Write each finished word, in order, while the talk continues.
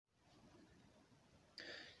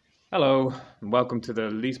Hello, and welcome to the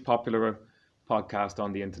least popular podcast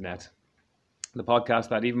on the internet. The podcast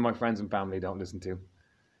that even my friends and family don't listen to.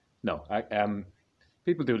 No,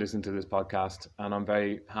 people do listen to this podcast, and I'm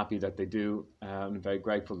very happy that they do. I'm very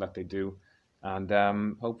grateful that they do, and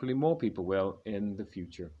hopefully more people will in the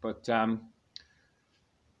future. But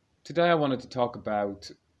today I wanted to talk about,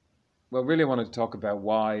 really, I wanted to talk about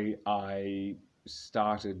why I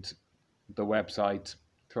started the website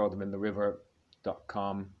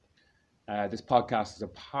throwthemintheriver.com. This podcast is a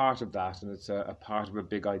part of that, and it's a part of a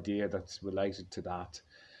big idea that's related to that.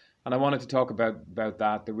 And I wanted to talk about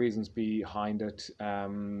that, the reasons behind it,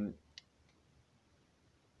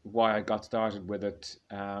 why I got started with it,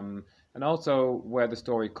 and also where the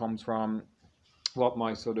story comes from, what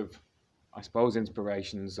my sort of, I suppose,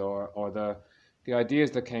 inspirations or the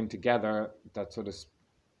ideas that came together that sort of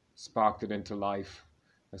sparked it into life,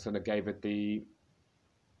 and sort of gave it the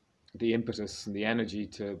impetus and the energy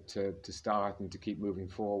to start and to keep moving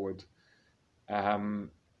forward. Um,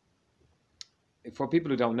 for people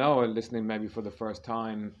who don't know or listening maybe for the first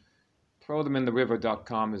time,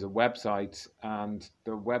 throwthemintheriver.com is a website, and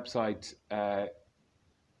the website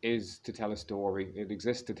is to tell a story. It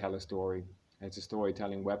exists to tell a story. It's a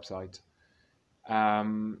storytelling website.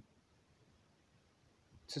 Um,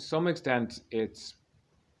 to some extent,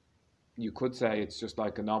 you could say it's just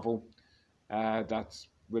like a novel that's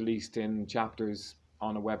released in chapters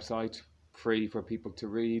on a website, free for people to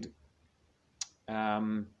read.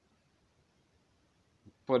 Um,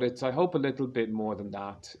 but it's, I hope, a little bit more than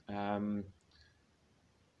that.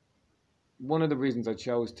 One of the reasons I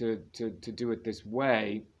chose to do it this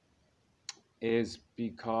way is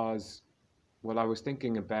because, well, I was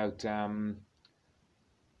thinking about how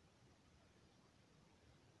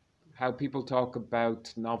people talk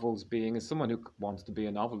about novels being, as someone who wants to be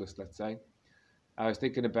a novelist, let's say, I was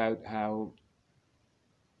thinking about how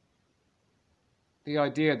the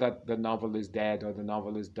idea that the novel is dead or the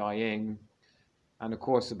novel is dying, and of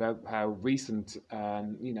course about how recent,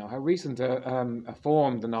 how recent a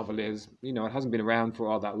form the novel is. It hasn't been around for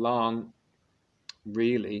all that long,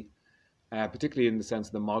 really. Particularly in the sense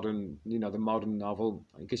of the modern novel.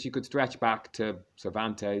 I guess you could stretch back to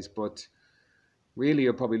Cervantes, but really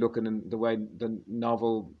you're probably looking in the way the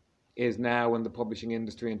novel is now in the publishing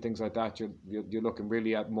industry and things like that. You're looking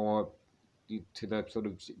really at more to the sort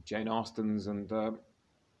of Jane Austens and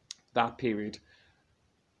that period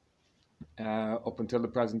up until the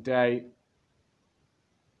present day.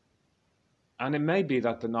 And it may be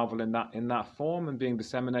that the novel in that form and being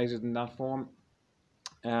disseminated in that form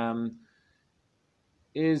um,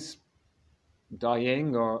 is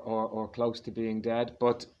dying or close to being dead,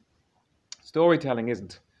 but storytelling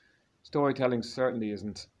isn't. Storytelling certainly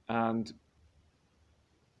isn't. And,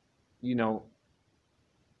 you know,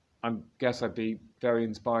 I guess I'd be very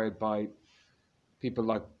inspired by people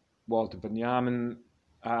like Walter Benjamin,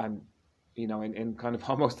 and, in kind of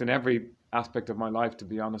almost in every aspect of my life, to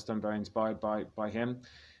be honest, I'm very inspired by him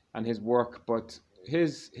and his work. But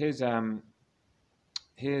his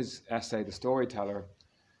essay, The Storyteller,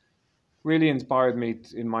 really inspired me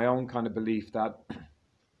in my own kind of belief that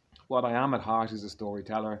what I am at heart is a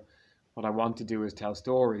storyteller. What I want to do is tell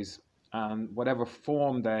stories, and whatever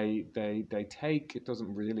form they take, it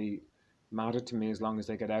doesn't really matter to me as long as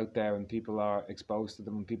they get out there and people are exposed to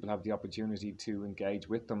them and people have the opportunity to engage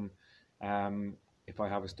with them. If I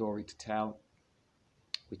have a story to tell,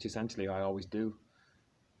 which essentially I always do.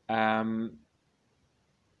 Um,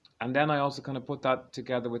 and then I also kind of put that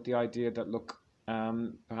together with the idea that, look,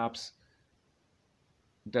 perhaps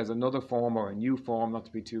there's another form or a new form, not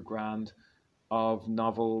to be too grand, of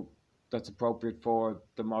novel that's appropriate for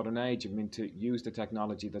the modern age. I mean, to use the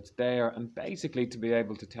technology that's there and basically to be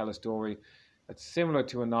able to tell a story that's similar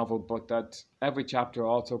to a novel, but that every chapter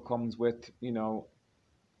also comes with,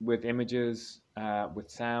 with images,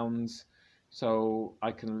 with sounds. So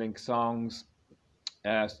I can link uh,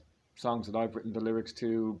 songs that I've written the lyrics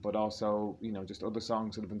to, but also, just other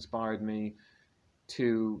songs that have inspired me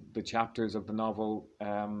to the chapters of the novel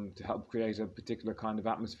to help create a particular kind of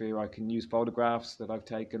atmosphere. I can use photographs that I've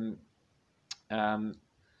taken um,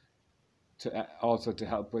 to also to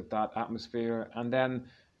help with that atmosphere. And then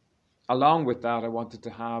along with that, I wanted to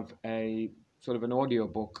have a sort of an audio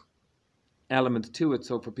book element to it.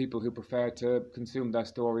 So for people who prefer to consume their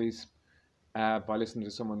stories by listening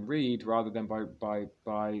to someone read rather than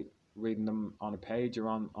by reading them on a page or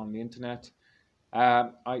on the internet.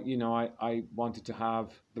 I wanted to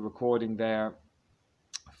have the recording there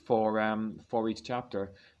for each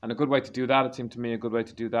chapter. And a good way to do that, it seemed to me, a good way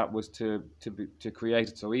to do that was to create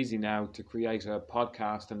it so easy now to create a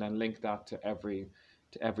podcast and then link that to every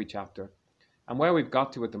chapter. And where we've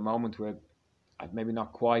got to at the moment, we're maybe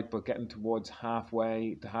not quite, but getting towards the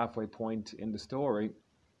halfway point in the story,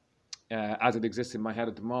 as it exists in my head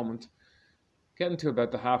at the moment, getting to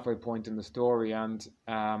about the halfway point in the story. And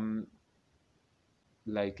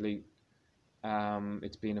lately,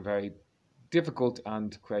 it's been a very difficult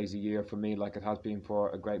and crazy year for me, like it has been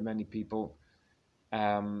for a great many people.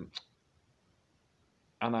 Um,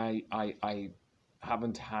 and I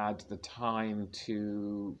haven't had the time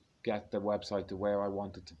to get the website to where I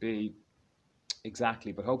want it to be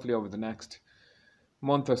exactly, but hopefully over the next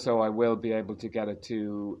month or so, I will be able to get it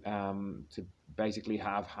to basically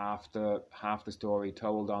have half the story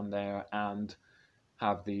told on there, and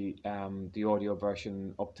have the audio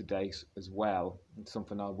version up to date as well. It's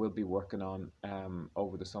something I will be working on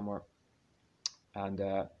over the summer,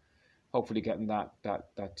 and hopefully getting that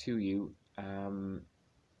to you.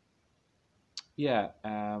 Yeah,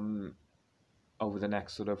 over the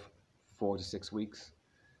next sort of 4 to 6 weeks.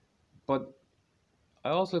 But I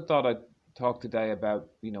also thought I'd talk today about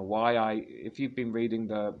why if you've been reading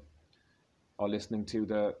or listening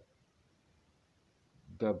to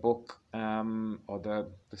the book, or the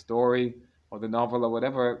story, or the novel, or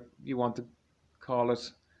whatever you want to call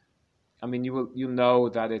it. I mean, you'll know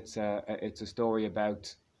that it's a story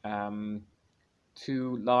about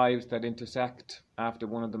two lives that intersect after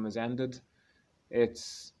one of them has ended.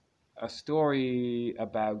 It's a story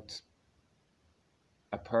about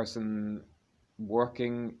a person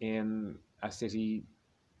working in a city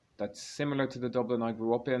that's similar to the Dublin I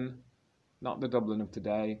grew up in, not the Dublin of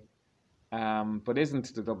today, but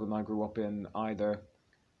isn't the Dublin I grew up in either.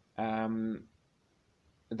 Um,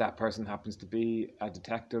 that person happens to be a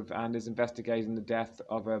detective and is investigating the death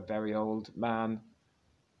of a very old man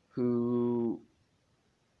who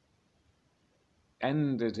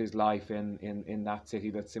ended his life in that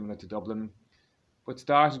city that's similar to Dublin, but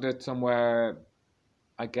started it somewhere,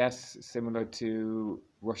 I guess, similar to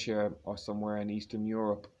Russia or somewhere in Eastern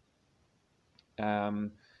Europe.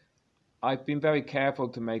 Um, I've been very careful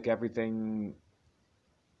to make everything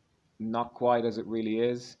not quite as it really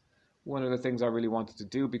is. One of the things I really wanted to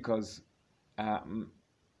do, because um,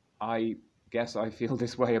 I guess I feel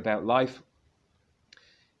this way about life.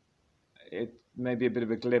 It may be a bit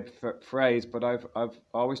of a glib phrase, but I've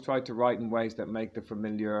always tried to write in ways that make the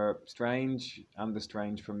familiar strange and the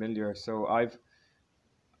strange familiar. So I've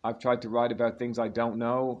tried to write about things I don't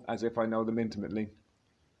know as if I know them intimately,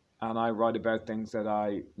 and I write about things that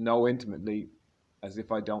I know intimately as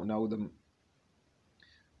if I don't know them,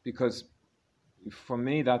 because for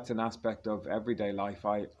me that's an aspect of everyday life.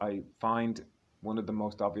 I find one of the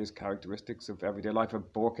most obvious characteristics of everyday life, as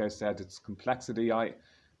Borges said, it's complexity.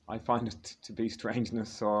 I find it to be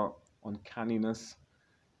strangeness or uncanniness.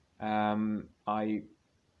 I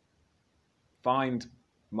find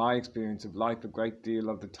my experience of life a great deal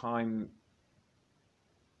of the time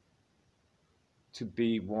to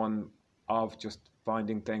be one of just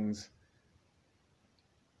finding things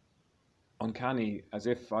uncanny, as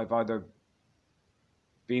if I've either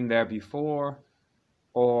been there before,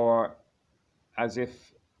 or as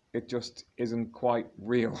if it just isn't quite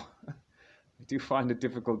real. I do find it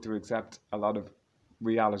difficult to accept a lot of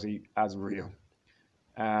reality as real.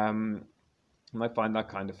 Um, and I find that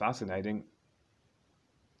kind of fascinating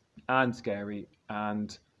and scary,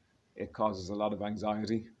 and it causes a lot of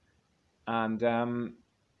anxiety. And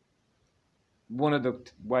one of the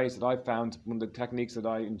ways that I found, one of the techniques that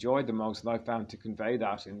I enjoyed the most, that I found to convey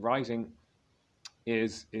that in writing,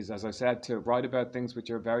 is as I said, to write about things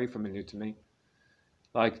which are very familiar to me,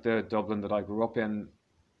 like the Dublin that I grew up in,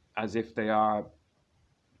 as if they are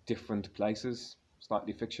different places,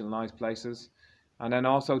 slightly fictionalized places, and then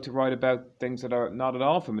also to write about things that are not at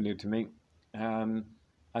all familiar to me, um,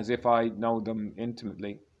 as if I know them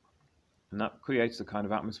intimately. And that creates the kind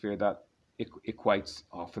of atmosphere that equates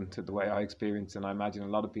often to the way I experience, and I imagine a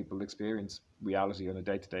lot of people experience reality on a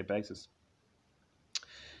day-to-day basis.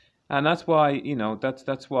 And that's why,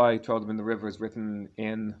 that's why Throw Them in the River is written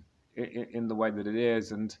in the way that it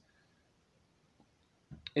is. And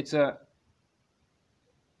it's a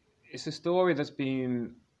it's a story that's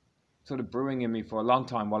been sort of brewing in me for a long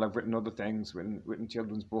time, while I've written other things, written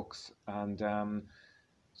children's books, and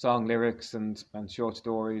song lyrics, and short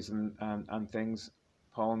stories, and things,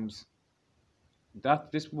 poems.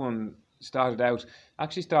 That This one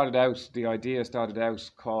the idea started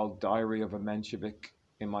out called Diary of a Menshevik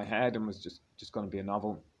in my head, and was just going to be a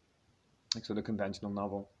novel, like sort of conventional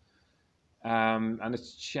novel. And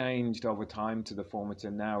it's changed over time to the form it's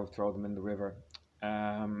in now, Throw Them in the River.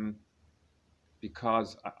 Um,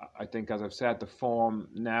 because I think, as I've said, the form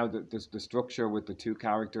now, the structure with the two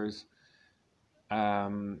characters,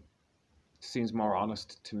 um, seems more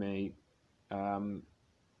honest to me, um,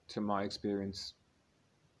 to my experience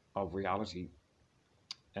of reality.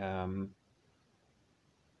 Um,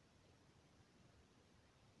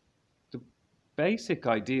 the basic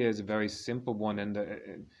idea is a very simple one, and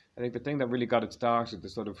I think the thing that really got it started, the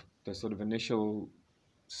sort of initial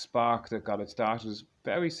spark that got it started, was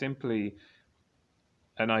very simply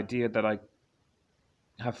an idea that I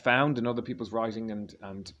have found in other people's writing,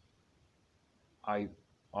 and I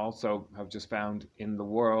also have just found in the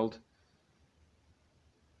world,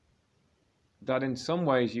 that in some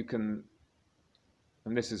ways you can,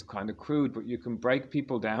 and this is kind of crude, but you can break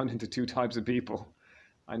people down into two types of people.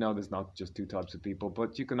 I know there's not just two types of people,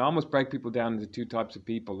 but you can almost break people down into two types of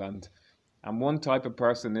people, and one type of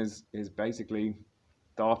person is basically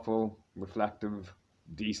thoughtful, reflective,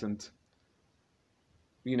 decent,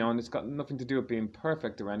 and it's got nothing to do with being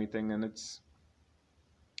perfect or anything, and it's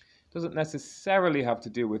doesn't necessarily have to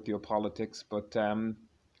do with your politics, but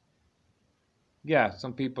yeah,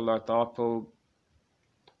 some people are thoughtful,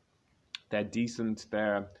 they're decent,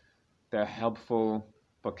 they're helpful,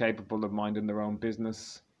 but capable of minding their own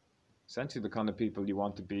business. Essentially, the kind of people you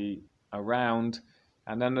want to be around.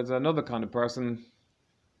 And then there's another kind of person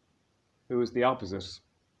who is the opposite,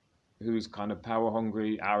 who's kind of power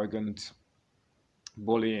hungry, arrogant,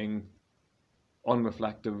 bullying,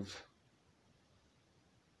 unreflective,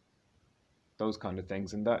 those kind of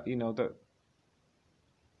things. And that,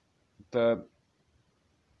 the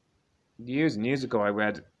years and years ago, I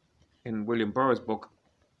read in William Burroughs' book,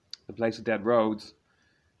 The Place of Dead Roads,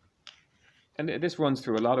 and this runs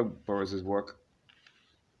through a lot of Burroughs' work.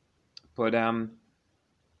 But the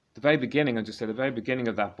very beginning, I just said, the very beginning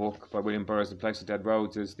of that book by William Burroughs, The Place of Dead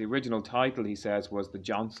Roads, is the original title, he says, was The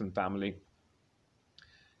Johnson Family.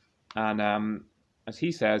 And as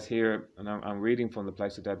he says here, and I'm reading from The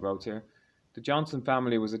Place of Dead Roads here, the Johnson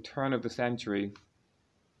family was a turn of the century,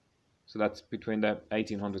 so that's between the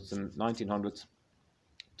 1800s and 1900s,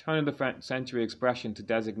 turn of the century expression to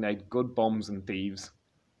designate good bums and thieves.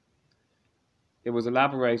 It was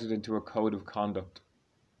elaborated into a code of conduct.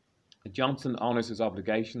 Johnson honours his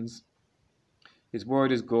obligations. His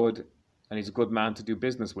word is good, and he's a good man to do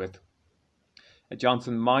business with.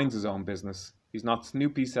 Johnson minds his own business. He's not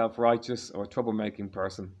snoopy, self-righteous, or a troublemaking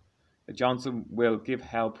person. Johnson will give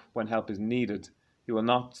help when help is needed. He will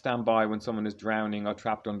not stand by when someone is drowning or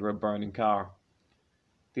trapped under a burning car.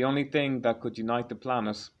 The only thing that could unite the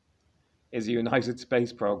planet is a united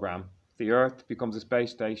space program. The Earth becomes a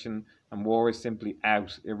space station, and war is simply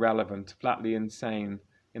out, irrelevant, flatly insane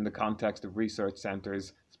in the context of research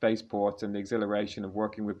centres, spaceports, and the exhilaration of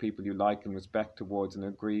working with people you like and respect towards an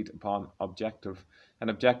agreed upon objective, an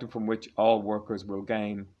objective from which all workers will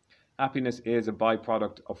gain. Happiness is a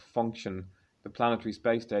byproduct of function. The planetary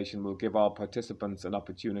space station will give all participants an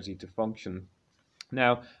opportunity to function.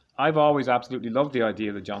 Now, I've always absolutely loved the idea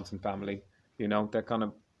of the Johnson family. They're kind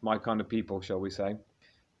of my kind of people, shall we say.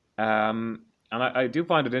 And I do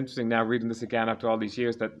find it interesting now reading this again after all these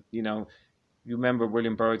years that, you remember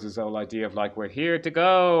William Burroughs' whole idea of like, we're here to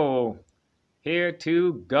go, here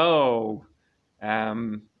to go.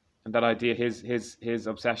 And that idea, his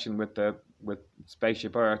obsession with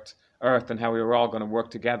spaceship Earth, and how we were all going to work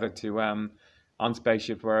together to on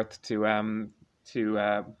spaceship Earth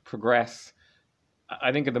to progress.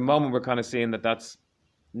 I think at the moment we're kind of seeing that that's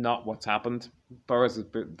not what's happened. Burroughs is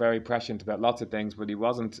very prescient about lots of things, but he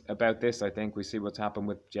wasn't about this. I think we see what's happened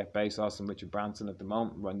with Jeff Bezos and Richard Branson at the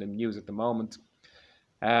moment, when the news at the moment,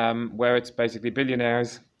 where it's basically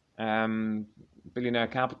billionaires, billionaire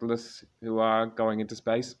capitalists who are going into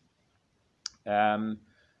space, and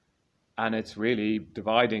it's really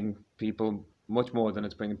dividing people much more than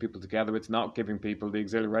it's bringing people together. It's not giving people the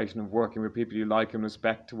exhilaration of working with people you like and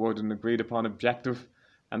respect toward an agreed upon objective,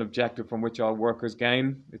 an objective from which all workers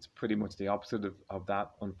gain. It's pretty much the opposite of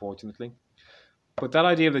that, unfortunately. But that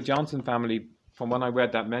idea of the Johnson family, from when I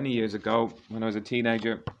read that many years ago when I was a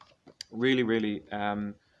teenager, really, really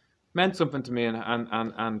meant something to me,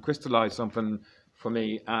 and crystallized something for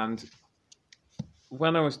me. And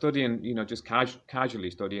when I was studying, just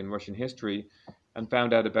casually studying Russian history, and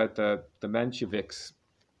found out about the Mensheviks,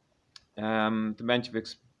 the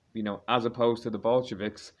Mensheviks, as opposed to the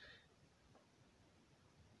Bolsheviks,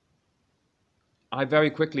 I very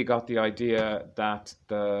quickly got the idea that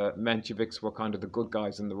the Mensheviks were kind of the good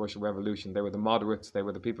guys in the Russian Revolution. They were the moderates. They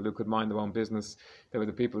were the people who could mind their own business. They were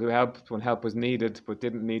the people who helped when help was needed, but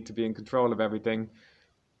didn't need to be in control of everything.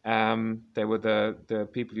 They were the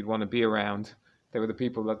people you'd want to be around. They were the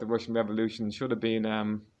people that the Russian Revolution should have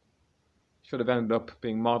ended up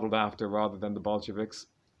being modeled after, rather than the Bolsheviks.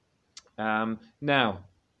 Now,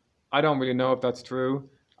 I don't really know if that's true.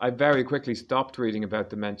 I very quickly stopped reading about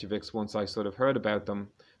the Mensheviks once I sort of heard about them,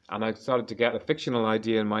 and I started to get a fictional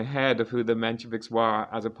idea in my head of who the Mensheviks were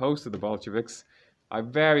as opposed to the Bolsheviks. I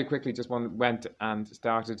very quickly just went and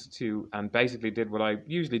started to, and basically did what I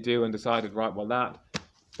usually do and decided, right, well,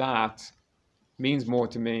 that means more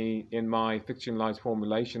to me in my fictionalized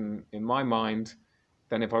formulation in my mind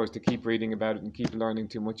than if I was to keep reading about it and keep learning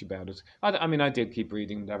too much about it. I mean, I did keep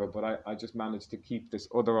reading, whatever, but I just managed to keep this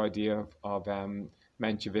other idea of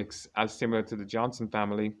Mensheviks as similar to the Johnson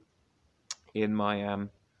family in my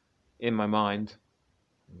mind.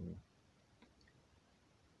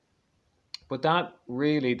 But that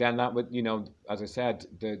really, then that would, as I said,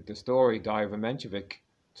 the story Diary of a Menshevik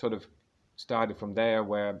sort of started from there,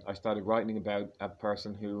 where I started writing about a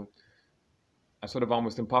person who, a sort of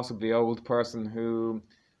almost impossibly old person who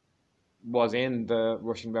was in the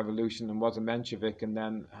Russian Revolution and was a Menshevik, and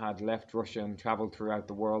then had left Russia and traveled throughout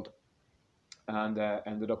the world, and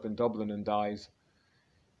ended up in Dublin and dies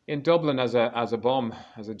in Dublin as a bum,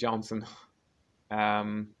 as a Johnson,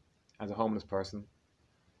 um, as a homeless person,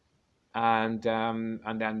 and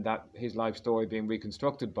then that his life story being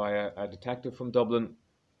reconstructed by a detective from Dublin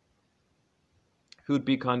who'd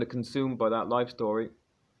be kind of consumed by that life story,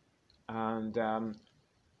 and and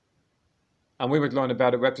we would learn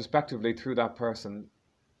about it retrospectively through that person.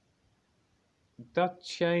 That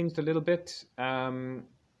changed a little bit,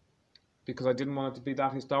 because I didn't want it to be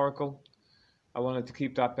that historical. I wanted to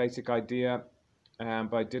keep that basic idea,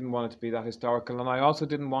 but I didn't want it to be that historical, and I also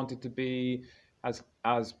didn't want it to be as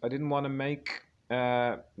I didn't want to make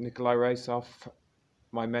Nikolai Raisov,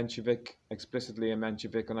 my Menshevik, explicitly a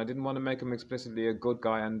Menshevik, and I didn't want to make him explicitly a good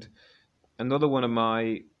guy. And another one of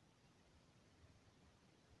my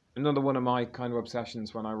kind of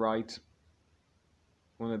obsessions when I write,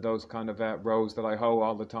 one of those kind of rows that I hoe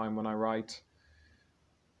all the time when I write,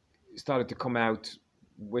 started to come out,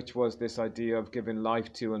 which was this idea of giving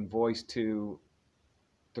life to and voice to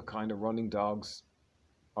the kind of running dogs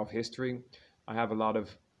of history. I have a lot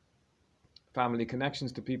of family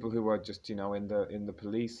connections to people who are just in the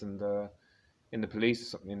police and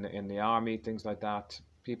in the army, things like that.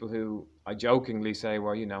 People who I jokingly say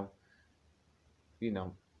were you know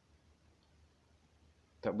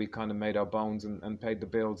that we kind of made our bones and paid the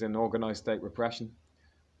bills in organized state repression.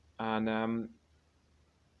 And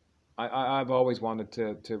I've always wanted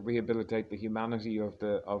to rehabilitate the humanity of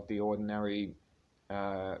the ordinary,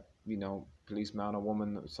 uh, policeman or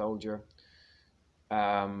woman, soldier.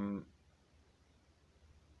 Um,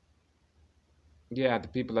 yeah, the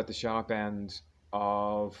people at the sharp end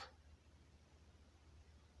of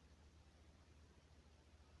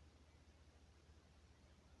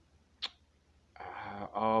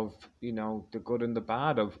the good and the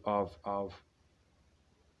bad of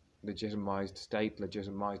legitimized state,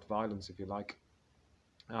 legitimized violence, if you like.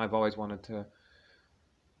 I've always wanted to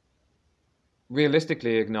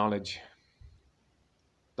realistically acknowledge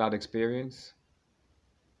that experience,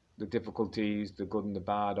 the difficulties, the good and the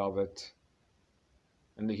bad of it,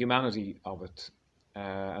 and the humanity of it.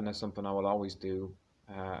 And that's something I will always do,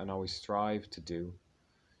 and always strive to do.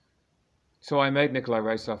 So I made Nikolai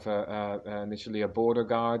Raisov initially a border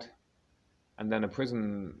guard, and then a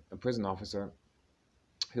prison officer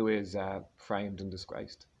who is framed and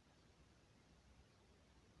disgraced,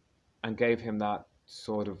 and gave him that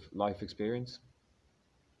sort of life experience.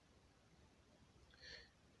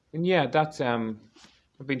 And yeah, that's I've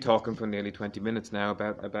been talking for nearly 20 minutes now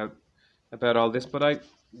about all this, but I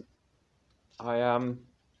I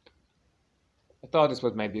thought this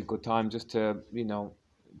was maybe a good time just to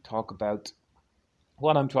talk about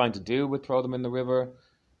what I'm trying to do with Throw Them in the River,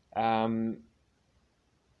 um,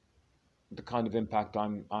 the kind of impact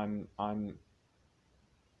I'm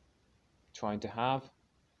trying to have,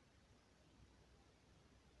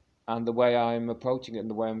 and the way I'm approaching it and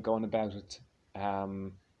the way I'm going about it.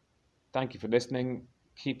 Um, Thank you for listening.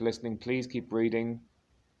 Keep listening, please. Keep reading.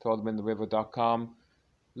 throwthemintheriver.com.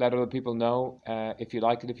 Let other people know if you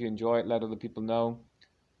like it, if you enjoy it. Let other people know.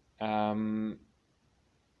 Um,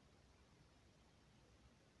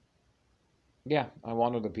 yeah, I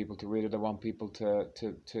want other people to read it. I want people to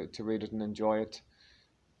read it and enjoy it.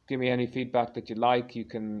 Give me any feedback that you like. You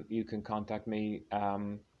can contact me.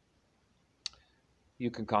 Through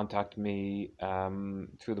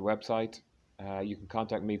the website. You can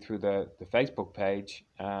contact me through the Facebook page.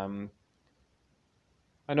 I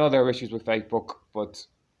know there are issues with Facebook, but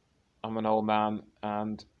I'm an old man,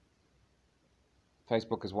 and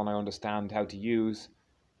Facebook is one I understand how to use.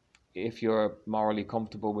 If you're morally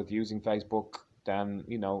comfortable with using Facebook, then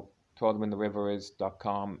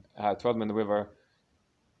throwthemintheriver.com. Throw Them in the River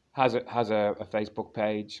has a Facebook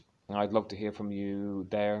page. I'd love to hear from you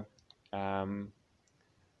there.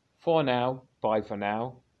 For now, bye for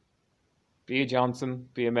now. Be a Johnson,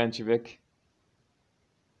 be a Menchevik,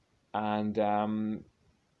 and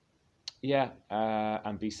yeah,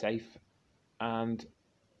 and be safe, and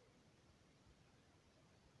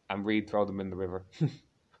read, throw them in the river.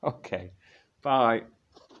 Okay, bye.